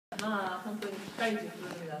かり10分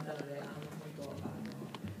目だったので、本当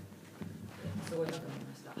すごいなと思い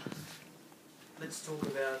ました。Let's talk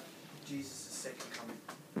about Jesus' second coming.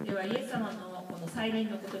 では、イエス様のこの再臨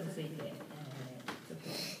のことについて、ちょっと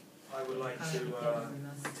I would like to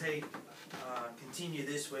continue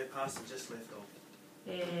this where Pastor just left off.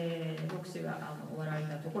 牧師が終わられ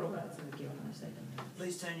たところから続きを話したいと思います。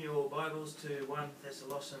Please turn your Bibles to 1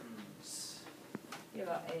 Thessalonians. で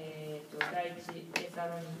は、第一テサ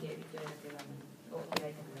ロニケ人への手紙を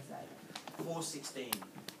開いてください。4:16.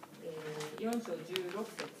 4章16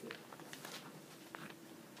節。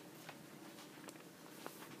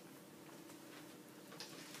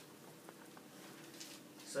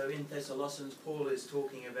So in Thessalonians, Paul is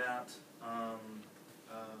talking about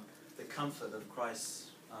the comfort of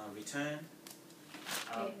Christ's return.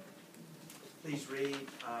 Please read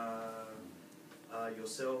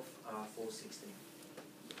yourself 4:16.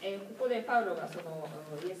 ここでパウロがその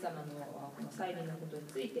イエス様のこの再臨のことに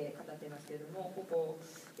ついて語っていますけれども、ここ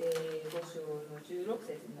5章の16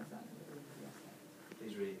節皆さんお読みください。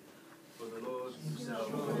 Please read. For the Lord himself.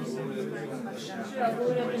 主は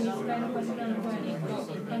号令と御使いの頭の声にと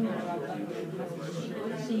神の名が分かっていま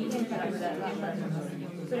す。新天から下が始まります。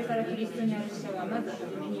それからキリストにある死者はまず初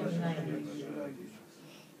めによみがえる。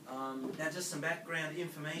Now just some background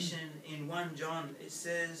information. In 1 John it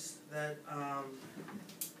says that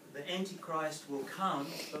the Antichrist will come,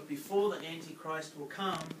 but before the Antichrist will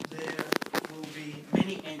come, there will be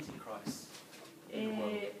many Antichrists.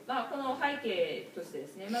 この背景としてで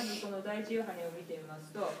すね、まずこの第一ヨハネを見てみま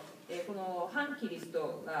すと、この反キリス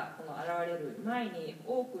トがこの現れる前に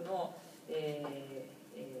多くの、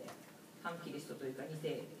反キリストというか偽預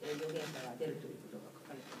言者が出るということが書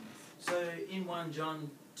かれています。So in 1 John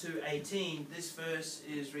 2:18, this verse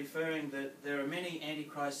is referring that there are many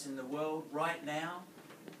Antichrists in the world right now.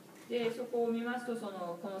 でそこを見ますとこ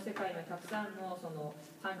の世界にたくさんの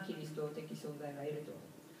反キリスト的存在がいると。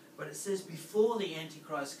But it says before the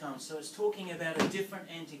Antichrist comes, so it's talking about a different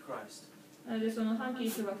Antichrist. なのでその反キリ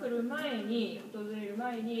ストが来る前に、訪れる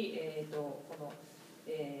前に、この、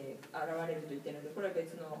現れると言っているので、これは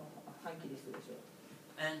別の反キリストでしょう。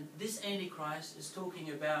And this Antichrist is talking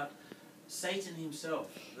about Satan himself,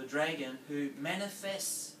 the dragon, who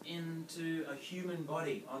manifests into a human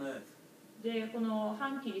body on earth. で、この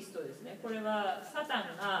反キリストですね、これはサタ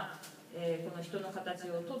ンが、この人の形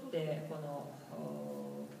をとってこの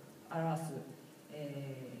表す、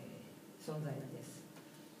存在です。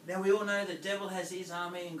Now we all know that devil has his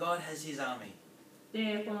army and God has his army.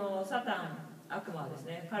 で、このサタン、悪魔はです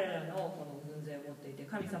ね、彼らのこの軍勢を持っていて、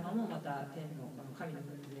神様もまた天のこの神の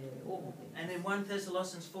軍勢を持っています。And in 1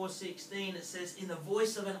 Thessalonians 4:16 it says, in the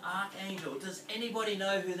voice of an archangel. Does anybody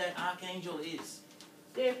know who that archangel is?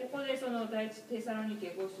 で、ここでその第一テサロニ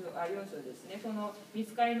ケ4章ですね、この御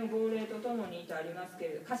使いの号令とともにとありますけ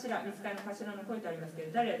れど、御使いの頭の声とありますけれ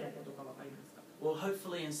ど、誰のことか分かりますか？ Well,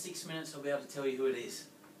 hopefully in 6 minutes I'll be able to tell you who it is.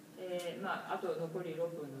 あと残り6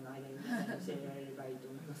分の間に皆さんに教えられればいいと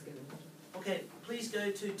思いますけども。Okay, please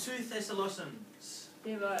go to 2 Thessalonians.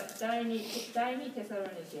 では、第2テサロニ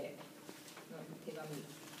ケの手紙。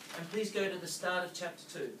And please go to the start of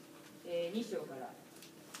chapter 2. 2章から。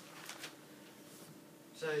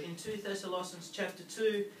So in 2 Thessalonians chapter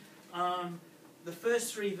 2, the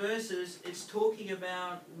first 3 verses, it's talking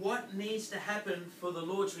about what needs to happen for the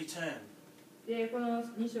Lord's return. で、この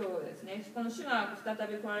2章ですね、この主が再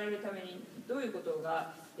び来られるためにどういうこと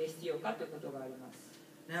が必要かということがあります。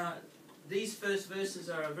Now, these first verses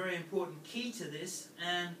are a very important key to this,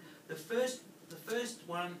 and the first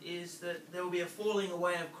one is that there will be a falling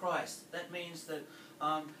away of Christ. That means that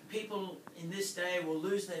people in this day will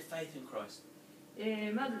lose their faith in Christ.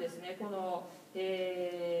 まずですね、この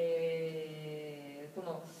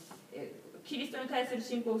キリストに対する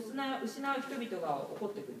信仰を失う人々が起こ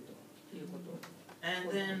ってくるということ。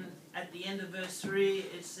And then at the end of verse 3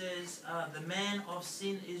 it says, the man of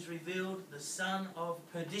sin is revealed, the son of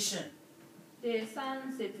perdition. で、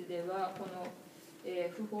3節ではこの、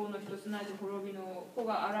不法の人すなわち滅びの子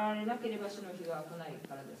が現れなければ主の日が来ない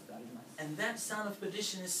からですとあります。And that son of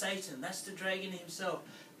perdition is Satan. That's the dragon himself.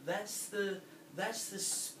 That's the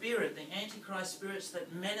spirit, the Antichrist spirits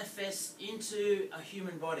that manifests into a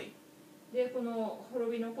human body. で、この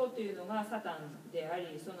滅びの子というのがサタンであ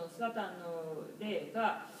り、そのサタンの霊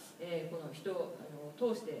が、この人を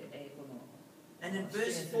通して、この And in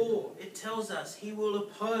verse 4 it tells us he will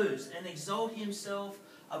oppose and exalt himself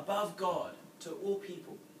above God to all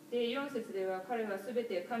people. で、4節では彼はすべ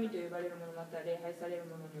て神と呼ばれるものまた礼拝される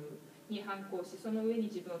ものに反抗し、その上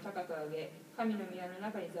に自分を高く上げ、神の宮の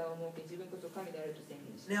中に座を設け、自分こそ神であると宣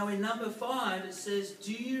言した。Now in number 5 it says,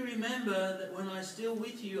 "Do you remember that when I was still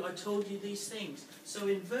with you, I told you these things?"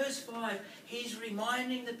 So in verse 5, he's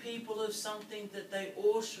reminding the people of something that they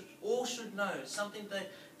all should know, something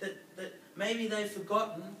that maybe they've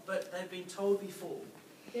forgotten, but they've been told before.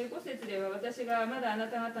 5節では私がまだあな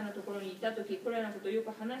た方のところにいたとき、これらのことをよ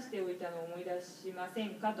く話しておいたのを思い出しませ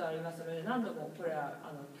んかとありますので、何度もこれは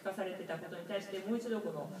聞かされていたことに対してもう一度こ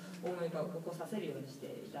の思いが起こさせるようにして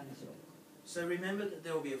いたんでしょう。So remember that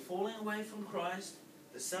there will be a falling away from Christ,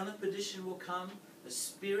 the son of perdition will come, the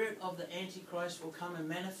spirit of the Antichrist will come and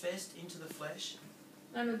manifest into the flesh.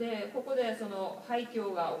 なので、ここでその廃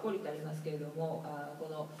墟が起こりとありますけれども、こ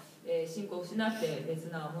の信仰を失って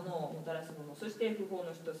別なものをもたらすもの、そして不法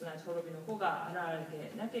の人、すなわち滅びの子が現れ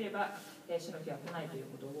てなければ、主の日は来ないという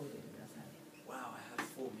ことを覚えておいてください。Wow, I have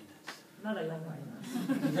 4 minutes. まだ4分あります。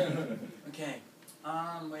Okay,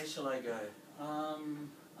 where shall I go?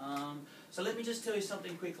 So let me just tell you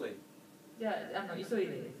something quickly. じゃあ、急い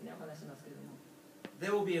でですね、お話しますけれども。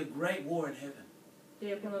There will be a great war in heaven.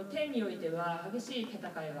 で、この天においては激しい戦い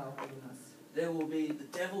が起こります。There will be the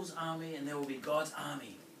devil's army and there will be God's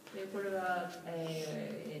army. で、これは、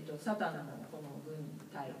サタンのこの軍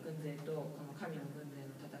勢とこの神の軍勢の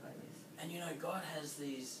戦いです。And you know, God has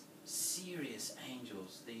these serious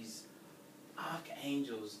angels, these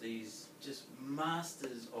archangels, these just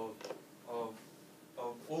masters of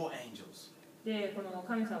all angels. で、この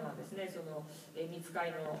神様はですね、その御使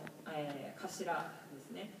いの、頭で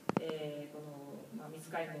すね、この、御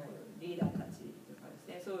使いのリーダーたちとかです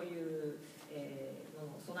ね、そういう、も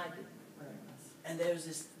のを備えておられます。And there is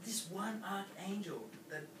this one archangel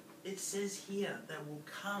that it says here that will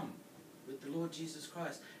come with the Lord Jesus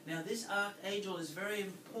Christ. Now this archangel is very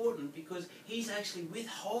important because he's actually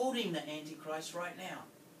withholding the Antichrist right now.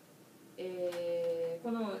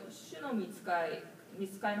 この主の御使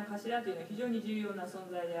いの頭というのは非常に重要な存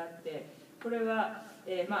在であって、これは、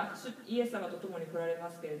イエス様と共に来られ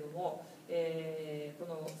ますけれども、こ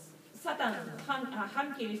のサタンの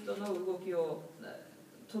反キリストの動きを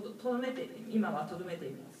今はとどめて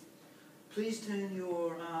います。Please turn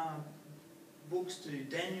your books to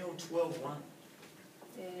Daniel 12:1.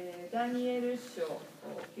 ダニエル書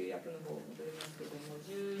旧約の方を戻りますけれども、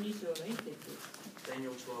12章の1節。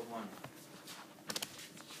Daniel 12:1.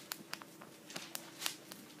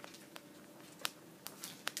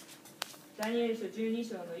 ダニエル書12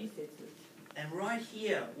章の1節。And right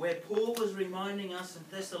here, where Paul was reminding us in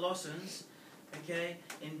Thessalonians, okay,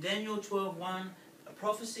 in Daniel 12:1, a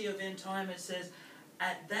prophecy of end time, it says,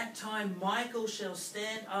 "At that time Michael shall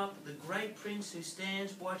stand up, the great prince who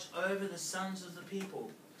stands watch over the sons of the people."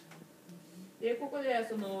 で、ここでは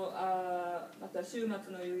そのまた終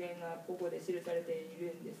末の予言がここで記されてい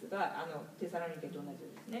るんですが、テサロニケと同じ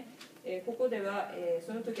ですね。ここでは、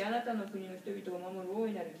その時あなたの国の人々を守る大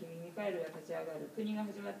いなる君ミカエルが立ち上がる。国が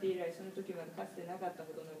始まって以来、その時までかつてなかった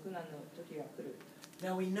ほどの苦難の時が来る。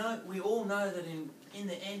Now we all know that in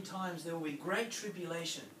the end times there will be great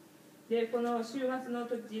tribulation. で、この終末の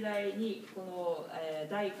時代にこの、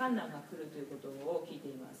大観難が来るということを聞いて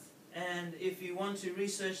います。And if you want to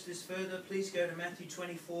research this further, please go to Matthew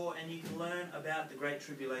 24 and you can learn about the Great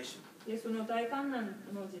Tribulation. で、その大観難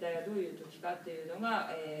の時代はどういう時かというの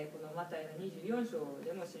が、このマタイの24章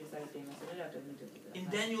でも記されていますので、後で見ておいてください。In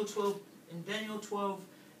Daniel 12,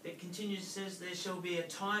 it continues, it says, there shall be a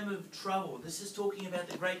time of trouble. This is talking about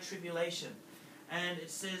the Great Tribulation. And it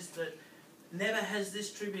says that never has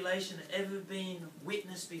this tribulation ever been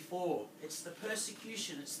witnessed before. It's the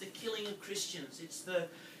persecution, it's the killing of Christians, it's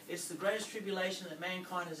the greatest tribulation that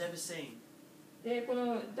mankind has ever seen. で、こ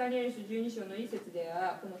のダニエル書12章の一節で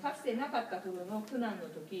は、このかつてなかったほどの苦難の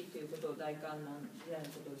時ということを大観難時代の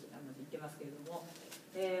ことを言ってますけれども、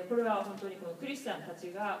これは本当にこのクリスチャンた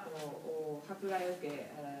ちがこの迫害を受け、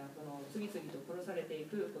この次々と殺されてい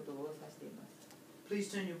くことを指しています。Please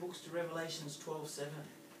turn your books to Revelations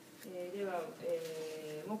 12:7. では、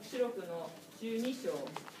黙示録の12章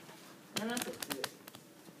7節。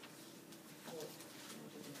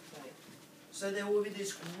So there will be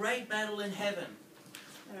this great battle in heaven.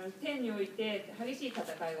 天において激しい戦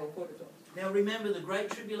いが起こると。Now remember, the Great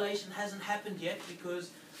Tribulation hasn't happened yet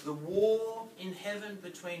because the war in heaven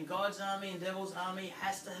between God's army and devil's army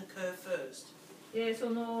has to occur first. で、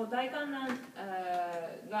その大観難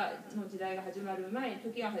の時代が始まる前、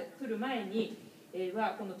時が来る前に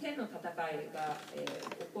はこの天の戦いが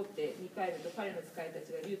起こって、ミカエルと彼の使いた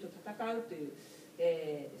ちが竜と戦うという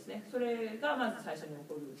ですね、それがまず最初に起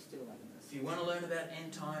こる必要があります。If you want to learn about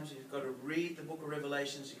end times, you've got to read the book of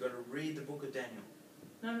Revelations, you've got to read the book of Daniel.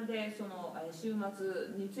 なので、その終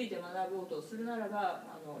末について学ぼうとするならば、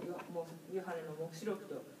ヨハネの黙示録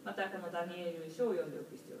と、またこのダニエル書を読んでお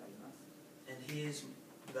く必要があります。And here's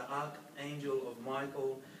the archangel of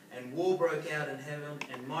Michael, and war broke out in heaven,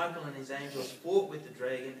 and Michael and his angels fought with the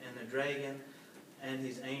dragon and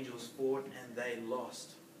his angels fought, and they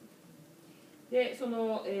lost. で、そ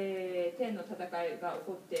の、天の戦いが起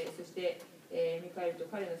こって、そして、ミカエルと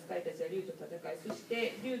彼の使いたちは竜と戦い、そし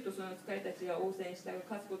て竜とその使いたちが応戦したが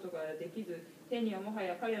勝つことができず、天にはもは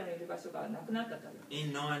や彼らのいる場所がなくなったと。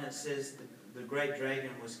In 9 it says the great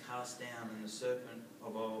dragon was cast down, and the serpent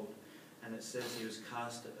of old, and it says he was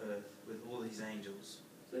cast to earth with all his angels.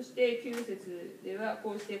 そして9節では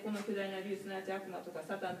こうしてこの巨大な竜すなわち悪魔とか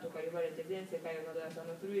サタンとか呼ばれて全世界を惑わすあ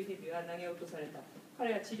の古い蛇は投げ落とされた。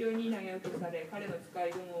彼は地上に投げ落とされ、彼の使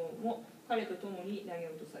いどもも彼と共に投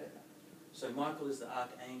げ落とされた。So Michael is the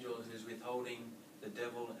archangel who's withholding the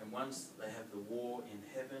devil, and once they have the war in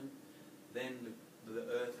heaven, then the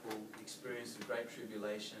earth will experience the great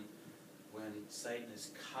tribulation when Satan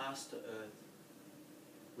is cast to earth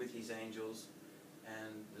with his angels,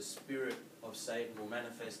 and the spirit of Satan will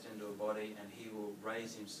manifest into a body, and he will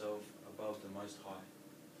raise himself above the Most High.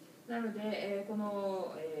 なので、こ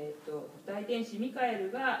の、大天使ミカエ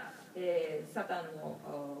ルが、サタンの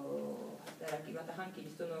働き、また反キリ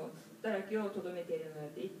ストの働きをとどめている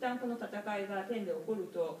ので、一旦この戦いが天で起こる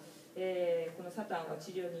と、このサタンは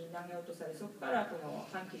地上に投げ落とされ、そこからこの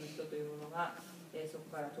反キリストというものが、そ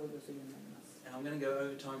こから登場するようになります。And I'm going to go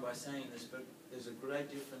over time by saying this, but there's a great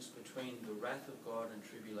difference between the wrath of God and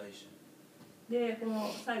tribulation. で、この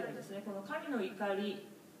最後にですね、この神の怒り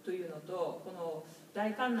というのと、この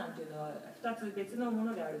大観難というのは2つ別のも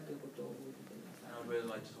のであるということを覚えてください。And I'd really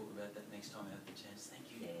like to talk about that next time I have the chance. Thank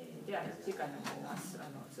you. では次回の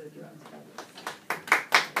続きは次回です。